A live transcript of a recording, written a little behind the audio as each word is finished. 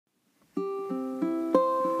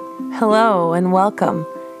Hello and welcome.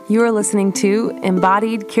 You are listening to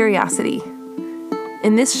Embodied Curiosity.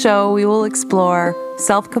 In this show, we will explore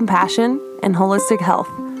self-compassion and holistic health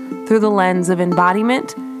through the lens of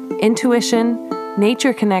embodiment, intuition,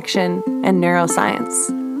 nature connection, and neuroscience.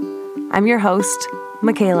 I'm your host,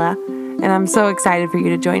 Michaela, and I'm so excited for you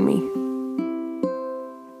to join me.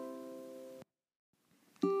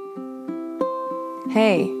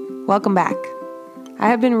 Hey, welcome back. I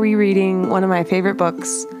have been rereading one of my favorite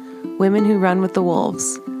books, Women Who Run with the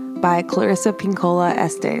Wolves by Clarissa Pinkola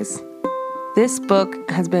Estes. This book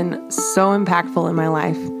has been so impactful in my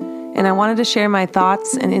life, and I wanted to share my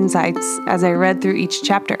thoughts and insights as I read through each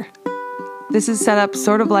chapter. This is set up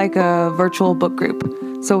sort of like a virtual book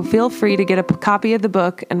group, so feel free to get a copy of the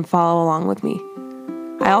book and follow along with me.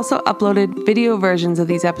 I also uploaded video versions of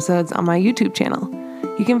these episodes on my YouTube channel.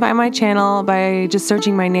 You can find my channel by just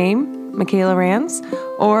searching my name, Michaela Rands,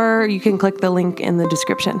 or you can click the link in the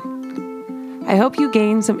description. I hope you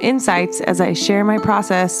gain some insights as I share my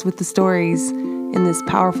process with the stories in this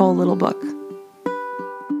powerful little book.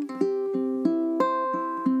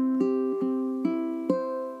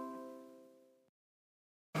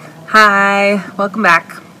 Hi, welcome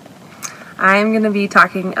back. I'm going to be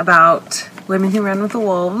talking about Women Who Run with the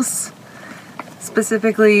Wolves,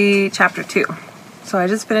 specifically Chapter 2. So I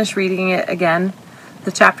just finished reading it again.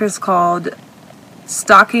 The chapter is called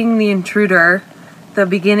Stalking the Intruder, the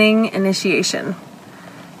Beginning Initiation.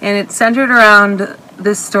 And it's centered around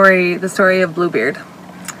this story, the story of Bluebeard.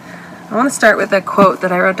 I want to start with a quote that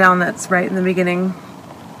I wrote down that's right in the beginning.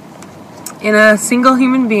 In a single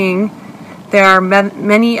human being, there are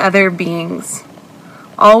many other beings,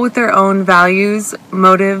 all with their own values,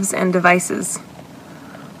 motives, and devices.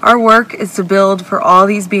 Our work is to build for all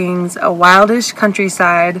these beings a wildish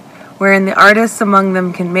countryside wherein the artists among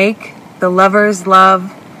them can make, the lovers love,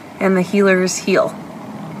 and the healers heal.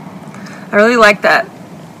 I really like that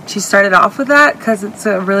she started off with that because it's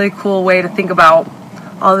a really cool way to think about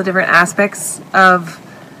all the different aspects of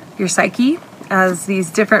your psyche as these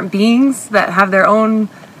different beings that have their own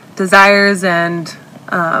desires and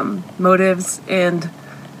motives. And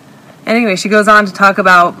anyway, she goes on to talk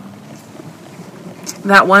about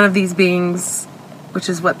that one of these beings, which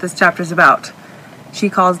is what this chapter is about, she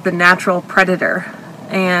calls the natural predator.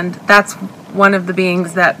 And that's one of the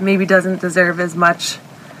beings that maybe doesn't deserve as much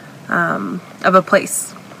of a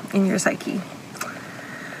place in your psyche.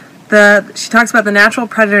 She talks about the natural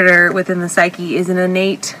predator within the psyche is an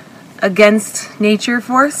innate against nature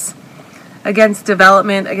force, against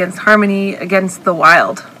development, against harmony, against the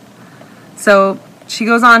wild. So she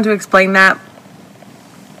goes on to explain that.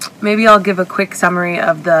 Maybe I'll give a quick summary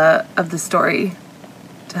of the story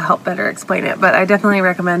to help better explain it, but I definitely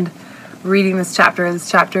recommend reading this chapter. This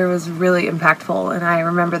chapter was really impactful, and I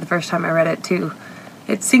remember the first time I read it too.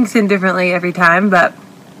 It sinks in differently every time, but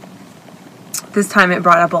this time it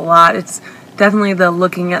brought up a lot. It's definitely the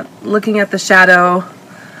looking at the shadow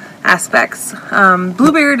aspects.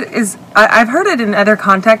 Bluebeard is, I've heard it in other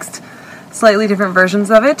contexts, slightly different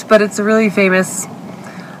versions of it, but it's a really famous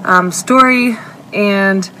story,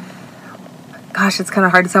 and gosh, it's kind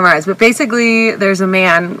of hard to summarize, but basically there's a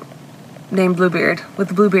man named Bluebeard with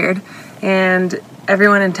the Bluebeard, and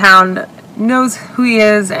everyone in town knows who he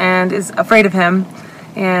is and is afraid of him,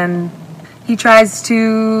 and he tries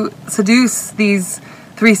to seduce these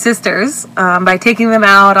three sisters by taking them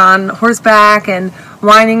out on horseback and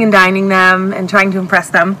wining and dining them and trying to impress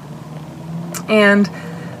them. And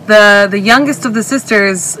the youngest of the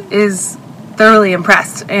sisters is thoroughly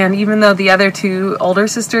impressed, and even though the other two older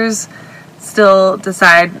sisters still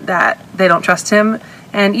decide that they don't trust him,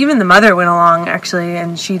 and even the mother went along actually,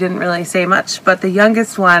 and she didn't really say much, but the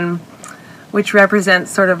youngest one, which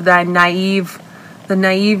represents sort of the naive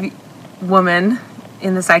woman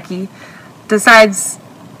in the psyche, decides,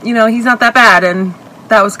 he's not that bad, and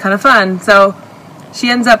that was kind of fun. So she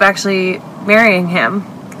ends up actually marrying him.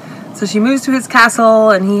 So she moves to his castle,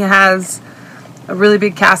 and he has a really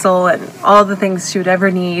big castle and all the things she would ever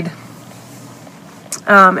need.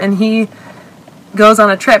 And he goes on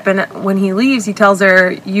a trip, and when he leaves, he tells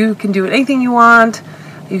her, you can do anything you want.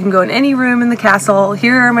 You can go in any room in the castle.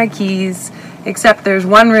 Here are my keys, except there's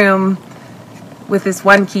one room with this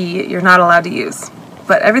one key you're not allowed to use.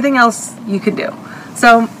 But everything else you can do.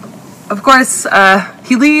 So, of course,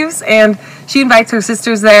 he leaves, and she invites her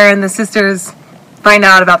sisters there, and the sisters find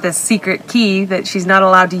out about this secret key that she's not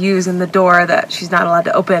allowed to use in the door that she's not allowed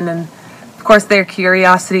to open. And, of course, their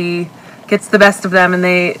curiosity gets the best of them, and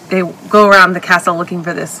they go around the castle looking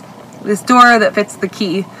for this door that fits the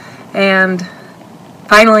key. And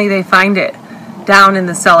finally they find it down in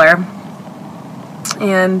the cellar.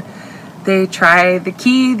 And They try the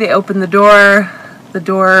key, they open the door,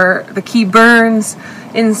 the key burns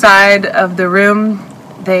inside of the room.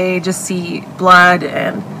 They just see blood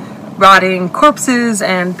and rotting corpses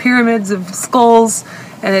and pyramids of skulls,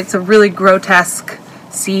 and it's a really grotesque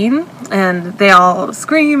scene, and they all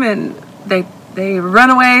scream and they run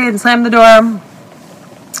away and slam the door.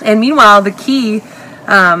 And meanwhile, the key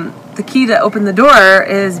to open the door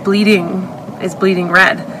is bleeding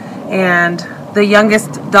red. And the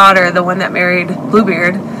youngest daughter, the one that married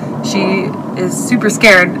Bluebeard, she is super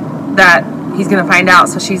scared that he's going to find out.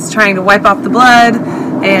 So she's trying to wipe off the blood,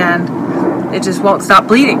 and it just won't stop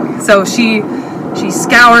bleeding. So she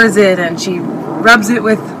scours it and she rubs it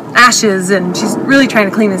with ashes, and she's really trying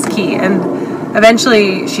to clean this key. And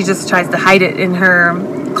eventually she just tries to hide it in her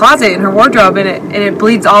closet, in her wardrobe, and it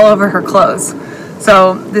bleeds all over her clothes.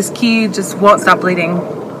 So this key just won't stop bleeding.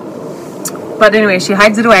 But anyway, she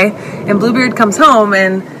hides it away, and Bluebeard comes home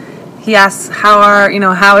and he asks,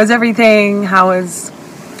 how is everything? How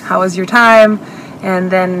was your time?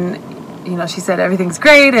 And then, she said everything's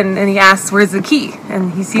great, and he asks, where's the key?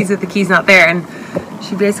 And he sees that the key's not there, and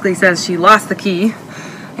she basically says she lost the key,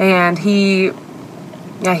 and he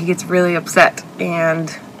gets really upset,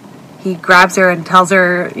 and he grabs her and tells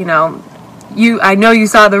her, I know you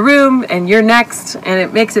saw the room, and you're next, and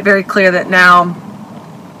it makes it very clear that now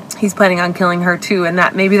he's planning on killing her too, and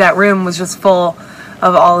that maybe that room was just full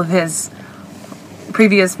of all of his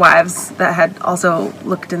previous wives that had also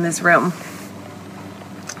looked in this room.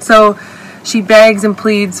 So she begs and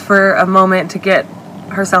pleads for a moment to get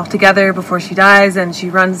herself together before she dies, and she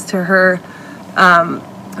runs to her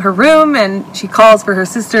room, and she calls for her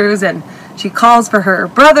sisters, and she calls for her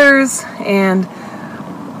brothers, and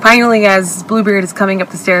finally, as Bluebeard is coming up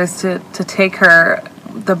the stairs to take her,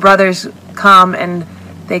 the brothers come and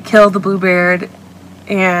they kill the Bluebeard,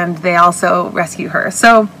 and they also rescue her.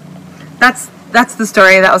 So that's the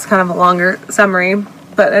story. That was kind of a longer summary,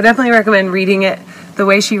 but I definitely recommend reading it. The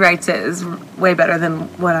way she writes it is way better than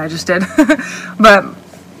what I just did. But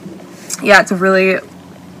yeah, it's a really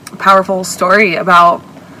powerful story about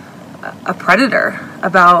a predator,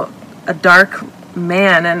 about a dark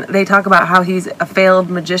man, and they talk about how he's a failed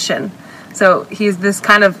magician. So he's this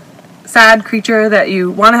kind of sad creature that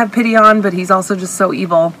you want to have pity on, but he's also just so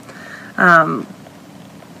evil. I'm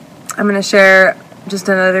going to share just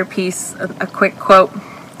another piece, a quick quote.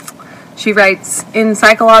 She writes, "In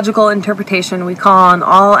psychological interpretation, we call on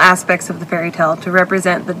all aspects of the fairy tale to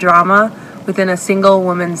represent the drama within a single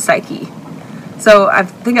woman's psyche." So I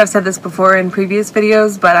think I've said this before in previous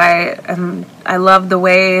videos, but I love the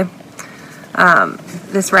way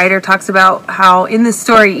this writer talks about how in this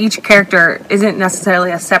story each character isn't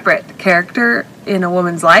necessarily a separate character in a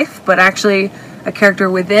woman's life, but actually a character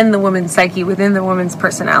within the woman's psyche, within the woman's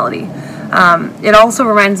personality. It also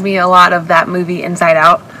reminds me a lot of that movie Inside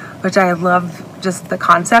Out, which I love, just the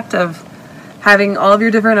concept of having all of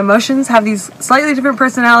your different emotions have these slightly different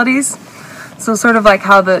personalities. So sort of like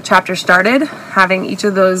how the chapter started, having each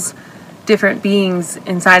of those different beings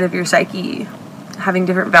inside of your psyche having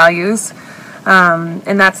different values.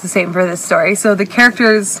 And that's the same for this story. So the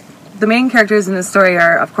main characters in this story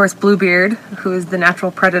are, of course, Bluebeard, who is the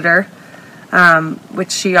natural predator,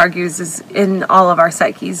 which she argues is in all of our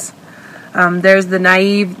psyches. There's the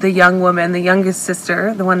naive, the young woman, the youngest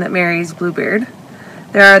sister, the one that marries Bluebeard.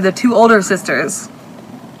 There are the two older sisters.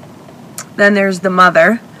 Then there's the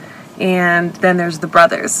mother, and then there's the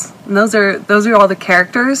brothers. And those are all the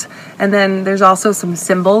characters. And then there's also some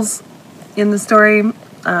symbols in the story.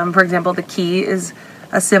 For example, the key is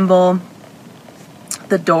a symbol.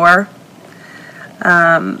 The door.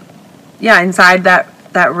 Inside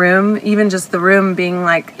that room, even just the room being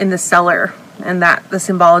like in the cellar, and that the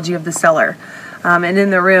symbology of the cellar. And in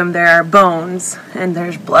the room there are bones, and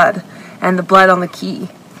there's blood, and the blood on the key.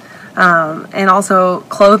 And also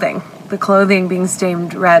clothing, the clothing being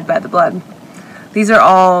stained red by the blood. These are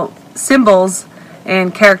all symbols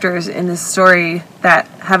and characters in this story that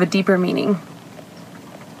have a deeper meaning.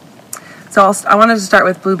 So I wanted to start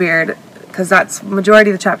with Bluebeard, because that's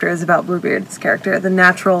majority of the chapter is about Bluebeard's character, the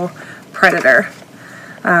natural predator.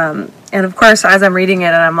 And of course, as I'm reading it,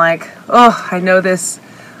 and I'm like, oh, I know this.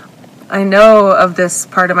 I know of this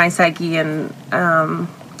part of my psyche, and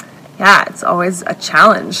it's always a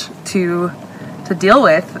challenge to deal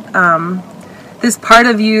with. This part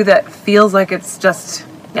of you that feels like it's just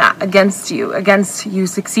against you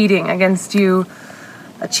succeeding, against you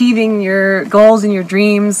achieving your goals and your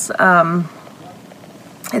dreams.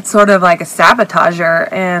 It's sort of like a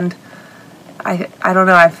sabotager, and I don't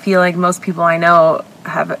know, I feel like most people I know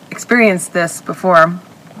have experienced this before.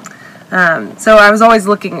 So I was always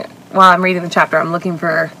looking, while I'm reading the chapter, I'm looking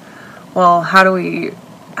for well, how do we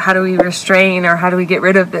restrain, or how do we get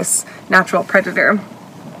rid of this natural predator?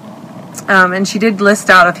 And she did list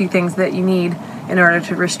out a few things that you need in order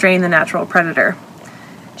to restrain the natural predator.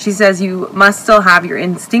 She says you must still have your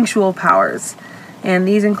instinctual powers, and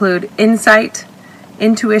these include insight,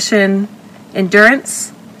 intuition,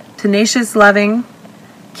 endurance, tenacious loving,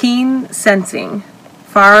 keen sensing,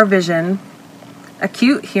 far vision,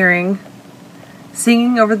 acute hearing,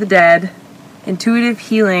 singing over the dead, intuitive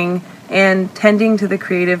healing, and tending to the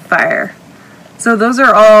creative fire. So those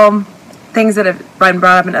are all things that have been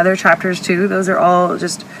brought up in other chapters too. Those are all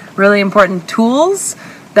just really important tools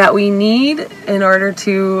that we need in order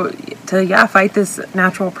to fight this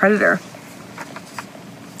natural predator.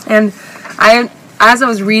 And as I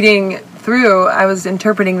was reading through, I was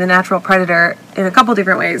interpreting the natural predator in a couple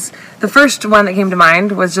different ways. The first one that came to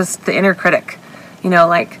mind was just the inner critic.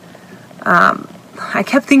 I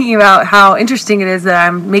kept thinking about how interesting it is that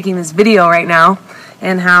I'm making this video right now,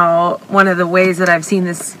 and how one of the ways that I've seen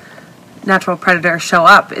this natural predator show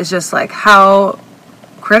up is just like how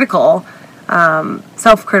critical,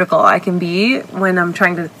 self-critical I can be when I'm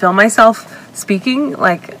trying to film myself speaking.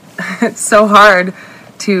 Like, it's so hard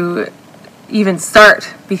to even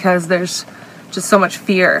start because there's just so much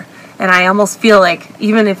fear. And I almost feel like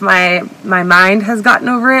even if my mind has gotten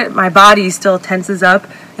over it, my body still tenses up,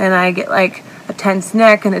 and I get like a tense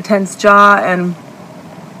neck and a tense jaw. And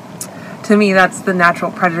to me, that's the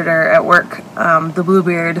natural predator at work, the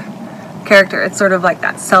Bluebeard character. It's sort of like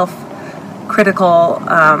that self-critical,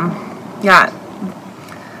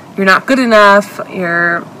 you're not good enough,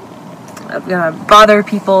 you're gonna bother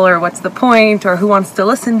people, or what's the point, or who wants to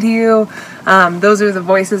listen to you. Those are the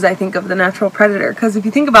voices, I think, of the natural predator. Because if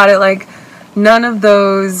you think about it, like, none of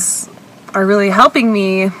those are really helping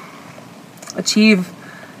me achieve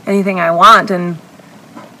anything I want. And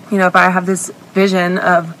if I have this vision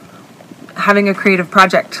of having a creative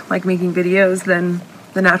project like making videos, then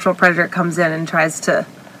the natural predator comes in and tries to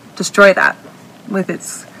destroy that with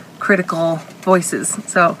its critical voices.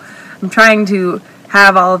 So I'm trying to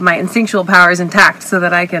have all of my instinctual powers intact so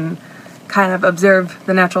that I can kind of observe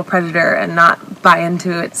the natural predator and not buy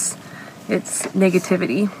into its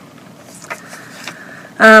negativity.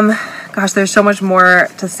 Gosh, there's so much more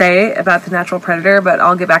to say about the natural predator, but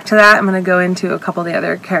I'll get back to that. I'm going to go into a couple of the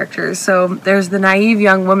other characters. So there's the naive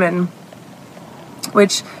young woman,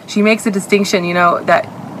 which she makes a distinction, that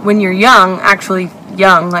when you're young, actually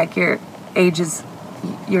young, like your age is,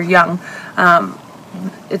 you're young,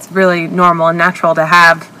 it's really normal and natural to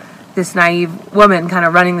have this naive woman kind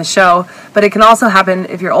of running the show. But it can also happen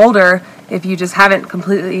if you're older, if you just haven't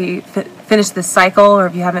completely finished this cycle, or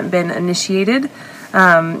if you haven't been initiated.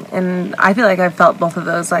 And I feel like I've felt both of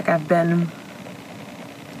those. Like, I've been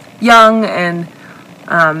young and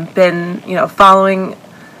been, following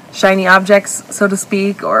shiny objects, so to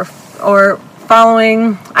speak, or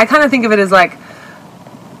following, I kind of think of it as like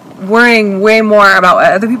worrying way more about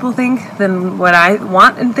what other people think than what I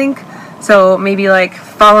want and think. So maybe like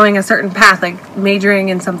following a certain path, like majoring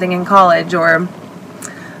in something in college, or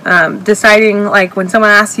deciding, like, when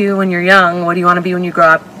someone asks you when you're young, what do you want to be when you grow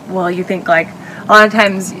up? Well, you think, like, a lot of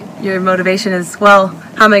times your motivation is, well,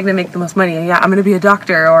 how am I going to make the most money? Yeah, I'm going to be a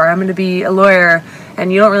doctor, or I'm going to be a lawyer,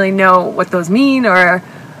 and you don't really know what those mean, or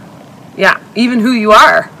even who you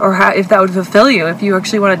are, or how, if that would fulfill you, if you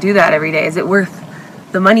actually want to do that every day. Is it worth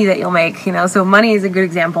the money that you'll make? So money is a good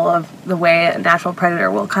example of the way a natural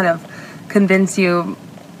predator will kind of convince you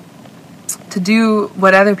to do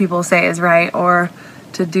what other people say is right, or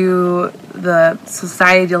to do the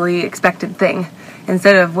societally expected thing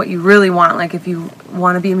instead of what you really want. Like, if you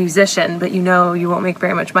want to be a musician, but you won't make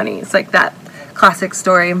very much money. It's like that classic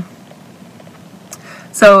story.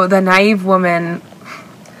 So the naive woman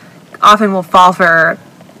often will fall for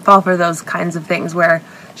those kinds of things, where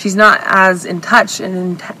she's not as in touch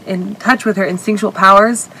with her instinctual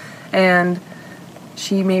powers, and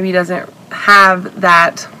she maybe doesn't have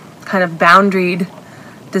that kind of boundaried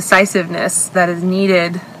decisiveness that is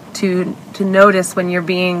needed to notice when you're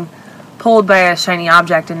being pulled by a shiny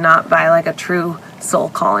object and not by like a true soul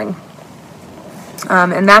calling.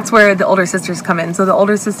 And that's where the older sisters come in. So the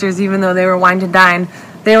older sisters, even though they were wined and dined,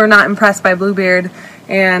 they were not impressed by Bluebeard,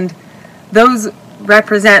 and those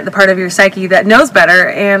represent the part of your psyche that knows better.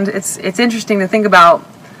 And it's interesting to think about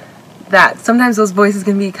that. Sometimes those voices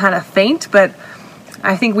can be kind of faint, but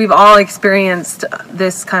I think we've all experienced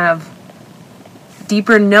this kind of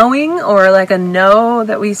deeper knowing, or like a know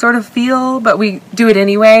that we sort of feel, but we do it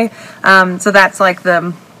anyway. So that's like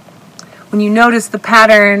when you notice the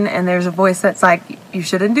pattern and there's a voice that's like, you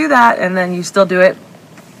shouldn't do that, and then you still do it.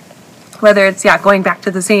 Whether it's, going back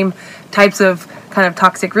to the same types of kind of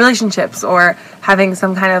toxic relationships, or having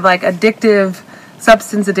some kind of like addictive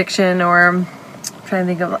substance addiction, or I'm trying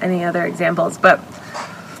to think of any other examples. But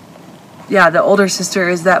yeah, the older sister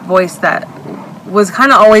is that voice that was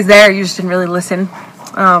kind of always there, you just didn't really listen.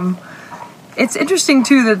 It's interesting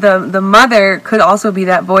too that the mother could also be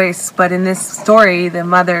that voice, but in this story the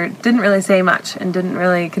mother didn't really say much and didn't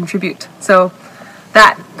really contribute. So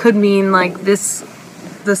that could mean like the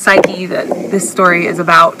psyche that this story is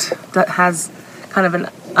about, that has kind of an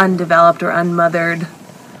undeveloped or unmothered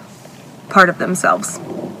part of themselves.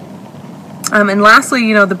 And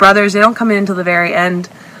lastly, the brothers, they don't come in until the very end.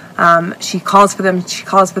 She calls for them,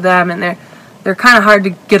 and they're kind of hard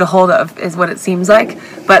to get a hold of, is what it seems like.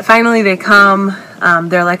 But finally they come.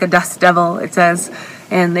 They're like a dust devil, it says,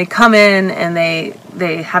 and they come in and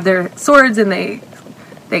they have their swords and they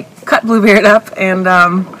cut Bluebeard up. And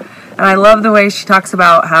I love the way she talks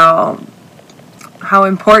about how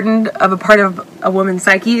important of a part of a woman's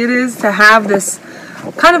psyche it is to have this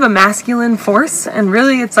kind of a masculine force, and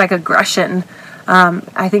really it's like aggression.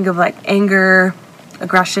 I think of like anger,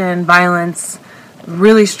 aggression, violence,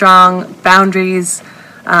 really strong boundaries,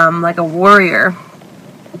 like a warrior.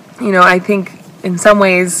 I think in some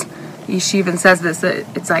ways, she even says this,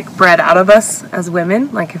 that it's like bred out of us as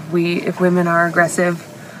women. Like if women are aggressive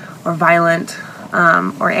or violent,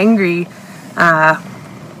 or angry,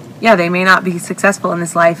 they may not be successful in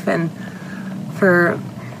this life, and for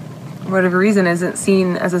whatever reason isn't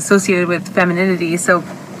seen as associated with femininity. So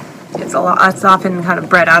it's often kind of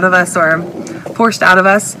bred out of us or forced out of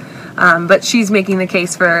us. But she's making the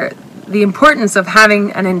case for the importance of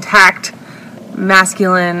having an intact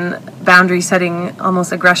masculine boundary setting,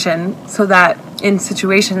 almost aggression, so that in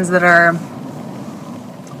situations that are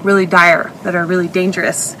really dire, that are really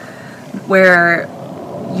dangerous, where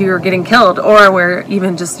you're getting killed, or where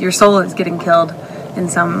even just your soul is getting killed in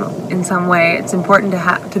some way, it's important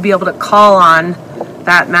to be able to call on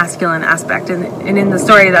that masculine aspect, and in the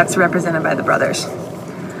story that's represented by the brothers.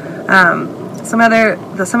 Some of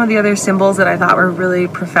the other symbols that I thought were really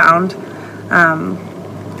profound.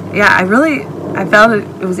 I felt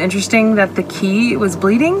it was interesting that the key was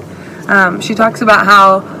bleeding. She talks about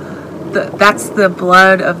how that's the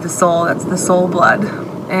blood of the soul, that's the soul blood,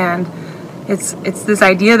 and it's this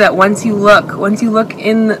idea that once you look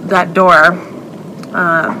in that door,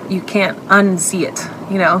 you can't unsee it,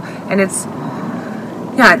 and it's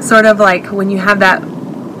sort of like when you have that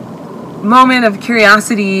moment of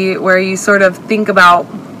curiosity where you sort of think about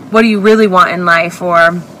what do you really want in life,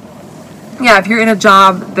 or if you're in a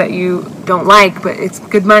job that you don't like but it's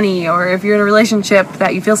good money, or if you're in a relationship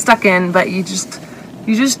that you feel stuck in but you just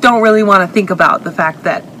don't really want to think about the fact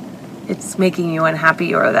that it's making you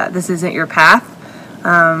unhappy, or that this isn't your path.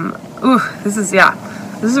 This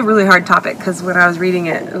is a really hard topic, because when I was reading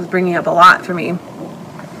it was bringing up a lot for me.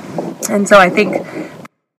 And so I think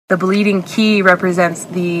the bleeding key represents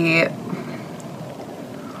the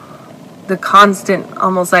constant,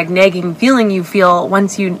 almost like nagging feeling you feel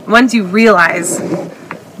once you realize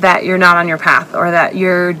that you're not on your path, or that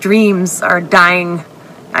your dreams are dying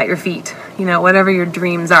at your feet. Whatever your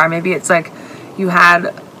dreams are. Maybe it's like you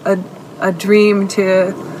had a dream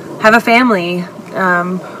to have a family,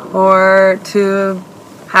 or to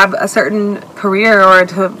have a certain career, or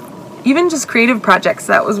to even just creative projects.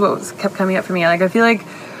 That was what kept coming up for me. Like, I feel like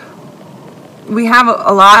we have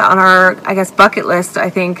a lot on our, bucket list. I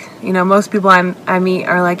think, most people I meet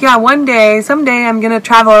are like, someday I'm going to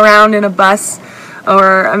travel around in a bus,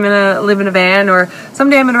 or I'm going to live in a van, or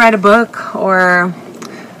someday I'm going to write a book, or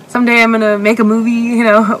someday I'm going to make a movie,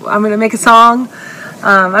 I'm going to make a song,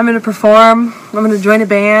 I'm going to perform, I'm going to join a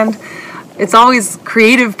band. It's always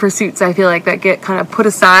creative pursuits, I feel like, that get kind of put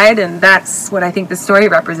aside, and that's what I think the story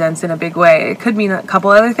represents in a big way. It could mean a couple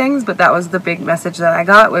other things, but that was the big message that I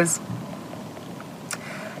got, was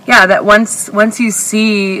that once you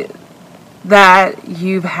see that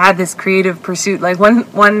you've had this creative pursuit, like one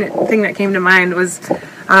thing that came to mind was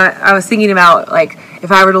I was thinking about, like,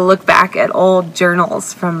 if I were to look back at old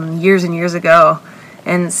journals from years and years ago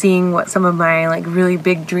and seeing what some of my like really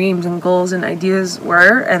big dreams and goals and ideas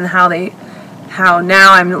were, and how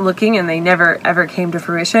now I'm looking and they never ever came to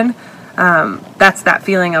fruition. That's that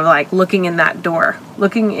feeling of like looking in that door,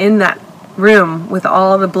 looking in that room with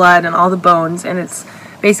all the blood and all the bones, and it's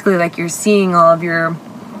basically like you're seeing all of your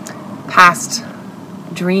past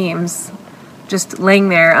dreams just laying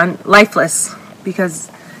there lifeless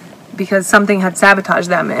because something had sabotaged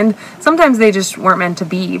them. And sometimes they just weren't meant to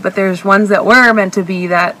be, but there's ones that were meant to be,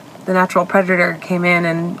 that the natural predator came in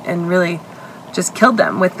and really just killed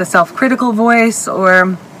them with the self-critical voice,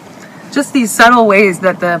 or just these subtle ways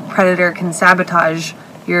that the predator can sabotage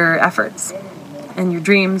your efforts. and your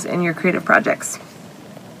dreams and your creative projects.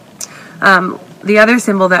 The other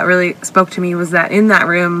symbol that really spoke to me was that in that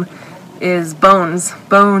room is bones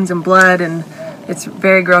and blood, and it's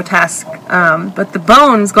very grotesque. But the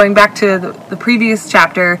bones, going back to the previous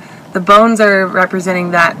chapter, the bones are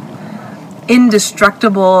representing that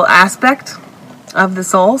indestructible aspect of the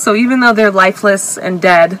soul. So even though they're lifeless and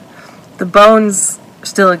dead, the bones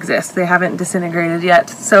still exist. They haven't disintegrated yet.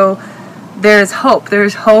 So there's hope.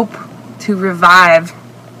 There's hope to revive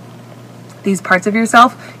these parts of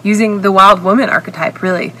yourself using the wild woman archetype,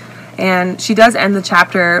 really. And she does end the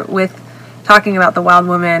chapter with talking about the wild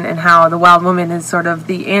woman and how the wild woman is sort of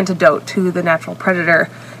the antidote to the natural predator,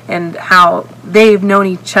 and how they've known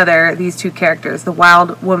each other, these two characters, the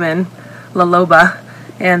wild woman, La Loba,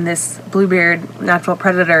 and this Bluebeard natural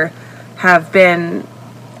predator, have been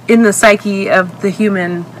in the psyche of the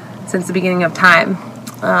human since the beginning of time,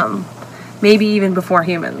 maybe even before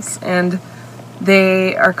humans. And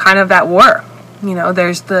they are kind of at war. You know,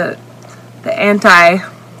 there's the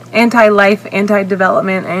anti-life,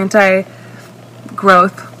 anti-development,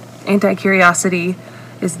 anti-growth, anti-curiosity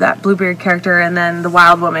is that Bluebeard character, and then the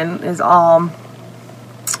wild woman is all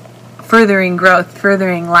furthering growth,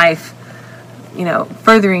 furthering life, you know,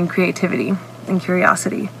 furthering creativity and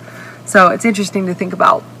curiosity. So it's interesting to think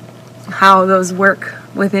about how those work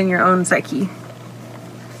within your own psyche.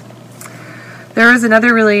 There is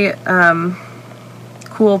another really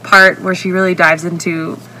cool part where she really dives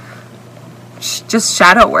into just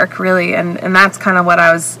shadow work, really, and that's kind of what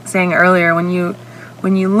I was saying earlier. When you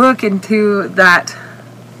look into that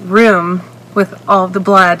room with all of the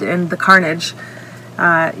blood and the carnage,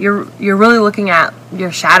 you're really looking at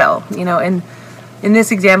your shadow. You know, and in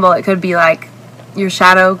this example, it could be like your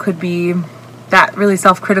shadow could be that really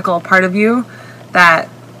self-critical part of you that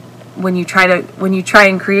when you try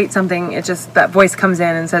and create something, it just, that voice comes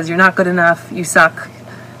in and says, you're not good enough, you suck,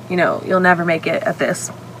 you know, you'll never make it at this.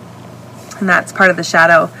 And that's part of the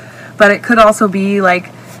shadow. But it could also be like,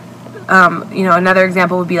 you know, another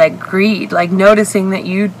example would be like greed, like noticing that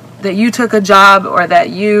you took a job, or that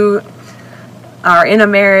you are in a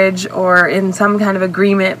marriage or in some kind of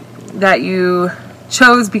agreement that you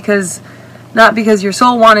chose not because your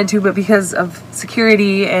soul wanted to, but because of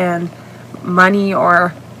security and money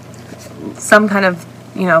or some kind of,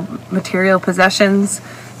 you know, material possessions.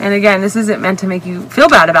 And again, this isn't meant to make you feel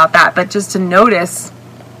bad about that, but just to notice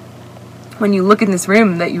when you look in this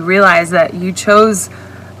room that you realize that you chose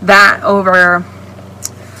that over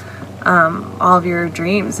all of your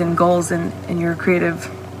dreams and goals and your creative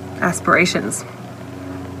aspirations.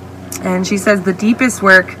 And she says the deepest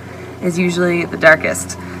work is usually the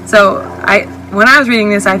darkest. So when I was reading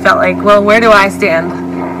this, I felt like, well, where do I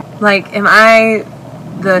stand? Like, am I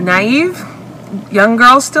the naive young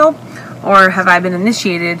girl still? Or have I been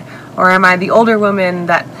initiated? Or am I the older woman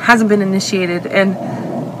that hasn't been initiated? And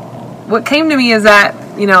what came to me is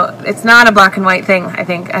that, you know, it's not a black and white thing, I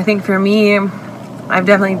think for me, I've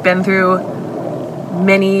definitely been through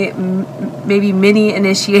maybe mini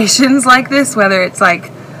initiations like this, whether it's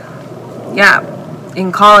like,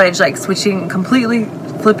 in college, like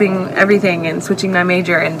flipping everything and switching my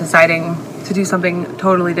major and deciding to do something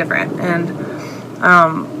totally different. And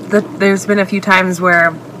there's been a few times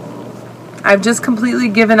where I've just completely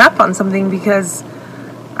given up on something because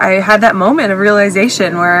I had that moment of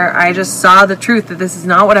realization where I just saw the truth that this is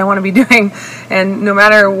not what I want to be doing. And no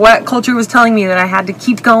matter what culture was telling me that I had to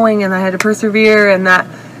keep going and I had to persevere and that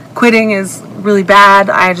quitting is really bad,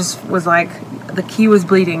 I just was like, the key was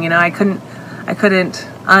bleeding. You know, I couldn't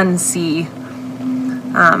unsee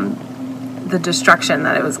the destruction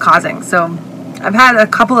that it was causing. So I've had a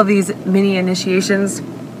couple of these mini initiations,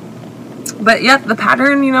 but yet the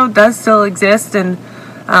pattern, you know, does still exist. And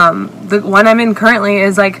the one I'm in currently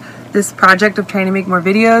is like this project of trying to make more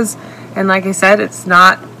videos. And like I said, it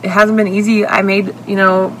hasn't been easy. I made, you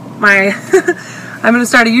know, I'm going to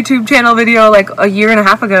start a YouTube channel video like a year and a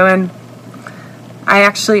half ago, and I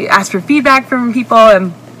actually asked for feedback from people,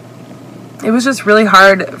 and it was just really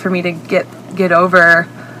hard for me to get over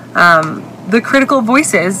the critical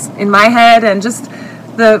voices in my head and just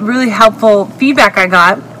the really helpful feedback I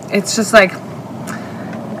got. It's just like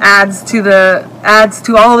adds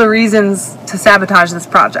to all the reasons to sabotage this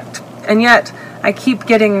project. And yet I keep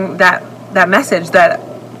getting that message that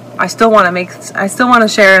I still want to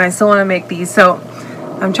share, and I still want to make these. So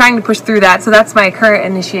I'm trying to push through that. So that's my current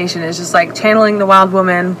initiation, is just like channeling the wild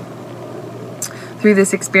woman through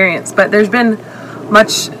this experience. But there's been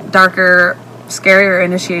much darker, scarier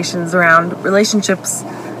initiations around relationships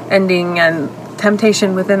ending and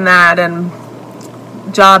temptation within that, and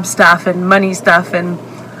job stuff and money stuff and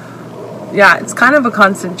yeah, it's kind of a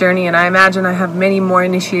constant journey, and I imagine I have many more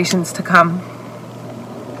initiations to come.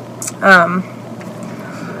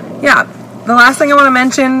 Yeah, the last thing I want to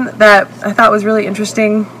mention that I thought was really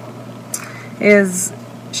interesting is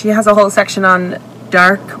she has a whole section on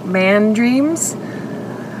dark man dreams,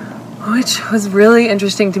 which was really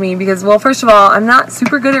interesting to me because, well, first of all, I'm not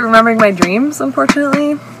super good at remembering my dreams,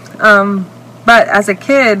 unfortunately. But as a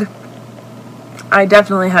kid, I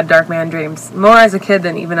definitely had dark man dreams, more as a kid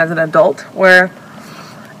than even as an adult,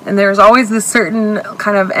 and there's always this certain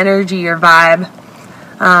kind of energy or vibe.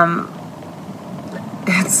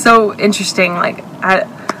 It's so interesting, like,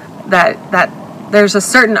 that there's a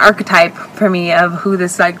certain archetype for me of who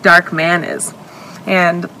this, like, dark man is.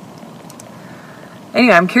 And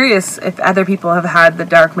anyway, I'm curious if other people have had the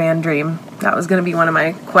dark man dream. That was going to be one of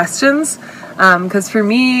my questions. Because for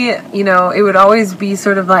me, you know, it would always be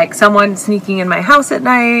sort of like someone sneaking in my house at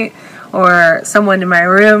night, or someone in my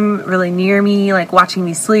room really near me, like watching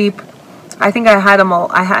me sleep. I think I had them all.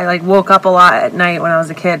 I like woke up a lot at night when I was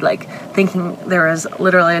a kid, like thinking there was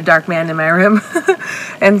literally a dark man in my room.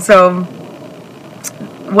 And so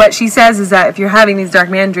what she says is that if you're having these dark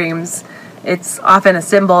man dreams, it's often a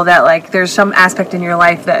symbol that, like, there's some aspect in your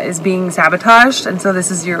life that is being sabotaged. And so this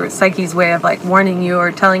is your psyche's way of, like, warning you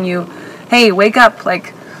or telling you, hey, wake up,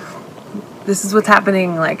 like, this is what's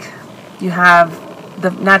happening, like, you have, the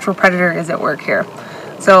natural predator is at work here.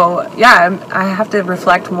 So, yeah, I have to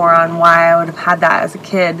reflect more on why I would have had that as a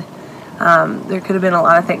kid. There could have been a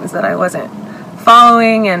lot of things that I wasn't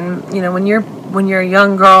following, and, you know, when you're a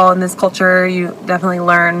young girl in this culture, you definitely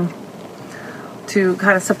learn to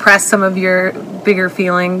kind of suppress some of your bigger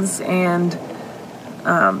feelings, and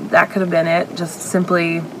that could have been it, just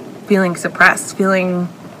simply feeling suppressed, feeling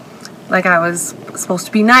like I was supposed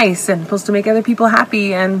to be nice and supposed to make other people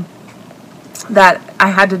happy, and that I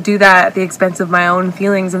had to do that at the expense of my own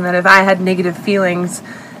feelings, and that if I had negative feelings,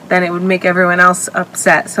 then it would make everyone else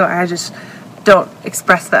upset, so I just don't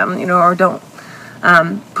express them, you know, or don't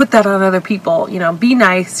put that on other people, you know, be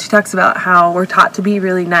nice. She talks about how we're taught to be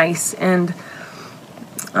really nice, and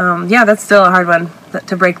yeah, that's still a hard one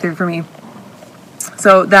to break through for me.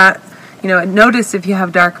 So that, you know, notice if you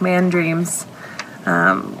have dark man dreams,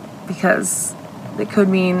 because it could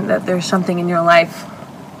mean that there's something in your life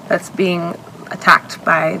that's being attacked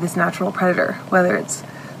by this natural predator, whether it's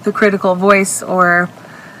the critical voice or,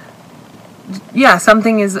 yeah,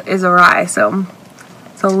 something is awry. So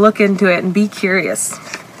look into it and be curious.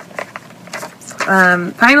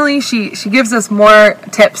 Finally, she gives us more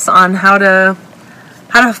tips on how to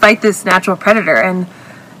fight this natural predator,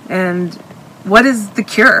 and what is the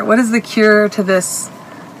cure? What is the cure to this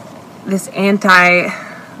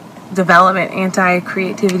anti-development,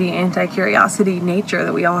 anti-creativity, anti-curiosity nature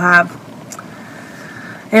that we all have?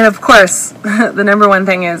 And of course, the number one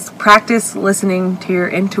thing is practice listening to your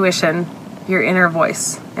intuition, your inner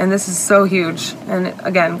voice. And this is so huge, and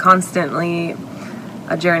again, constantly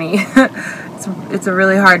a journey. It's a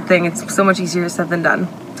really hard thing. It's so much easier said than done.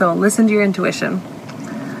 So listen to your intuition.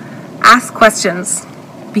 Ask questions.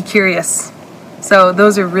 Be curious. So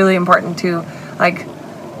those are really important too. Like,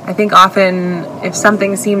 I think often if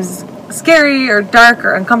something seems scary or dark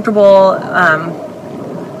or uncomfortable,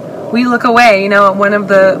 we look away. You know, one of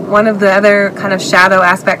the other kind of shadow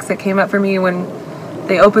aspects that came up for me when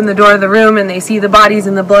they open the door of the room and they see the bodies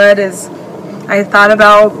and the blood is, I thought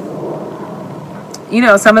about, you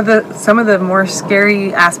know, some of the more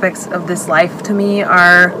scary aspects of this life to me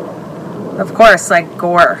are, of course, like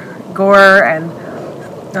gore and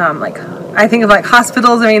like, I think of like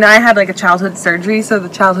hospitals. I mean, I had like a childhood surgery, so the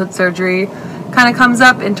childhood surgery kind of comes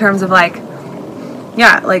up in terms of like,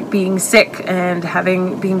 yeah, like being sick and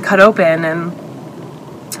being cut open, and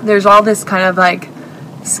there's all this kind of like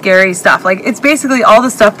scary stuff. Like, it's basically all the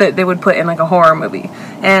stuff that they would put in like a horror movie.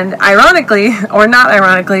 And ironically, or not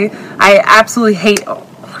ironically, I absolutely hate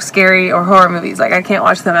scary or horror movies. Like, I can't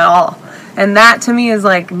watch them at all. And that to me is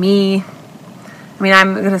like me. I mean,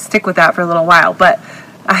 I'm going to stick with that for a little while, but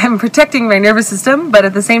I'm protecting my nervous system, but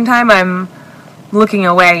at the same time, I'm looking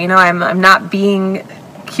away. You know, I'm not being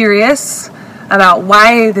curious about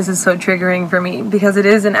why this is so triggering for me, because it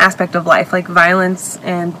is an aspect of life, like violence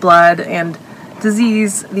and blood and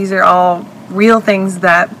disease. These are all real things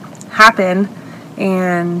that happen,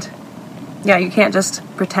 and yeah, you can't just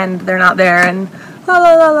pretend they're not there and la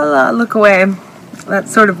la la la la look away.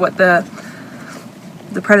 That's sort of what the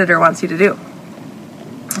predator wants you to do.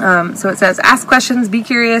 So it says, ask questions, be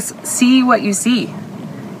curious, see what you see,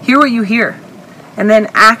 hear what you hear, and then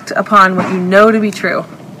act upon what you know to be true.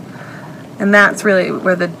 And that's really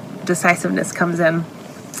where the decisiveness comes in.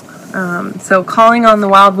 So calling on the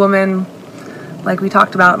wild woman like we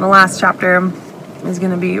talked about in the last chapter, is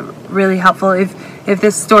going to be really helpful. If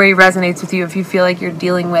this story resonates with you, if you feel like you're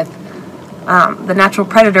dealing with the natural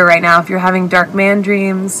predator right now, if you're having dark man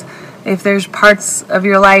dreams, if there's parts of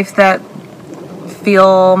your life that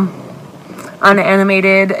feel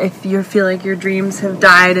unanimated, if you feel like your dreams have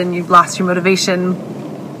died and you've lost your motivation,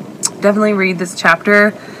 definitely read this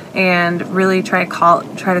chapter and really try to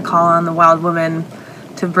call on the wild woman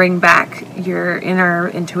to bring back your inner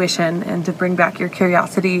intuition and to bring back your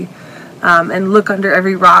curiosity, and look under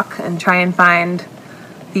every rock and try and find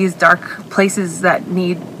these dark places that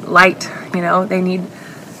need light. They need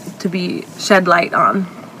to be shed light on.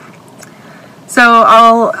 So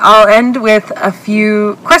I'll end with a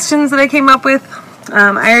few questions that I came up with.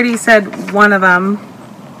 I already said one of them,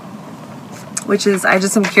 which is, I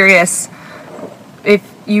just am curious if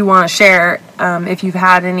you want to share if you've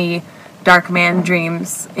had any dark man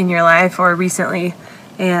dreams in your life or recently.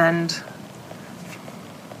 And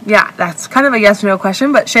yeah, that's kind of a yes or no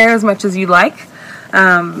question, but share as much as you'd like.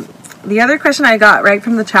 The other question I got right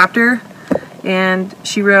from the chapter, and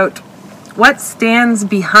she wrote, "What stands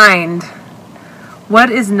behind what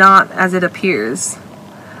is not as it appears?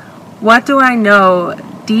 What do I know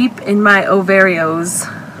deep in my ovaries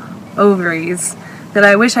that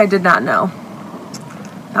I wish I did not know?"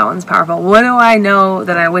 That one's powerful. What do I know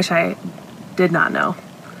that I wish I did not know?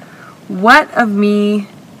 What of me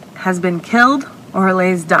has been killed or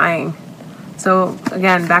lays dying? So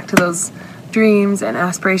again, back to those dreams and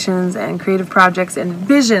aspirations and creative projects and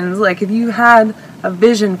visions. Like, if you had a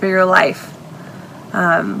vision for your life,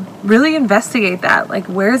 really investigate that. Like,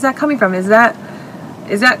 where is that coming from? Is that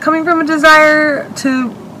coming from a desire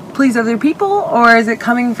to please other people, or is it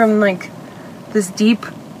coming from like this deep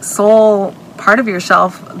soul part of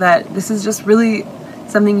yourself that this is just really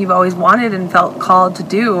something you've always wanted and felt called to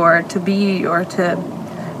do or to be or to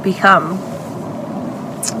become?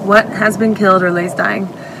 What has been killed or lays dying?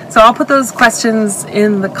 So I'll put those questions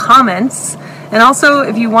in the comments. And also,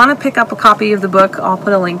 if you want to pick up a copy of the book, I'll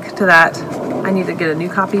put a link to that. I need to get a new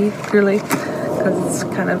copy, purely, because it's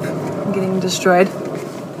kind of getting destroyed.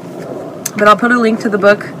 But I'll put a link to the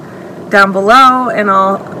book down below, and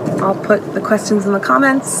I'll put the questions in the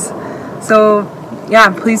comments. So yeah,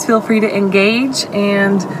 please feel free to engage.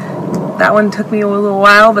 And that one took me a little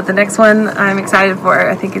while, but the next one I'm excited for.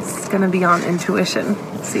 I think it's going to be on intuition.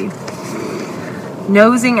 Let's see.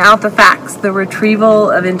 Nosing out the facts, the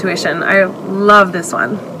retrieval of intuition. I love this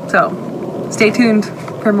one. So stay tuned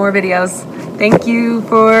for more videos. Thank you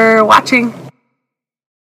for watching.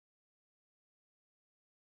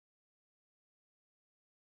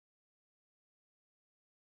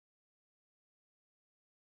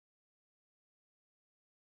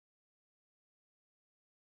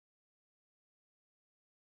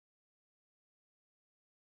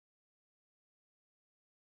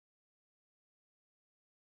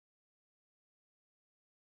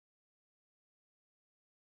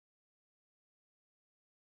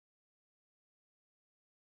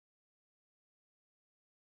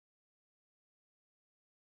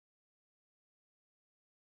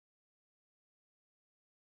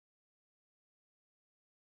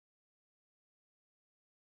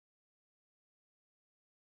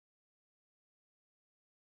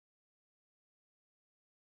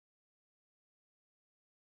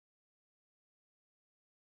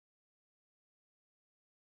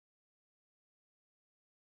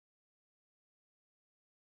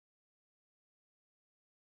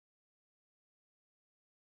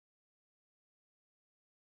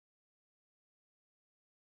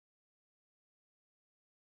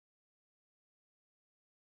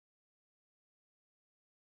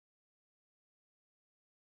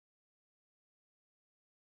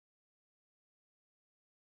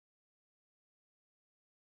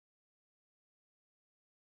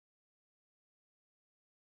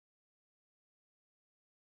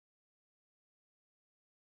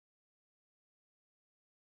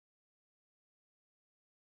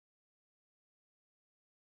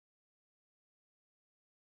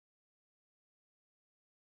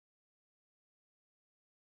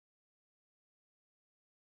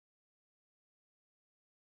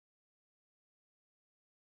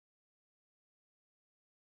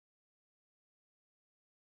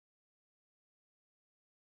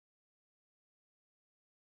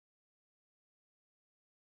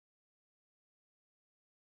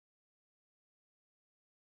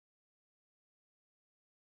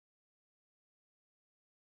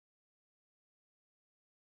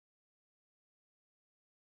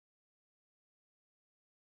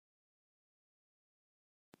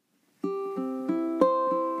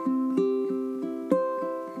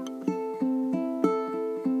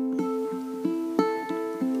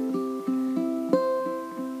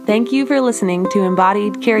 Thank you for listening to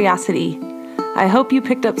Embodied Curiosity. I hope you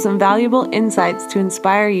picked up some valuable insights to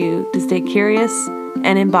inspire you to stay curious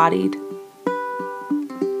and embodied.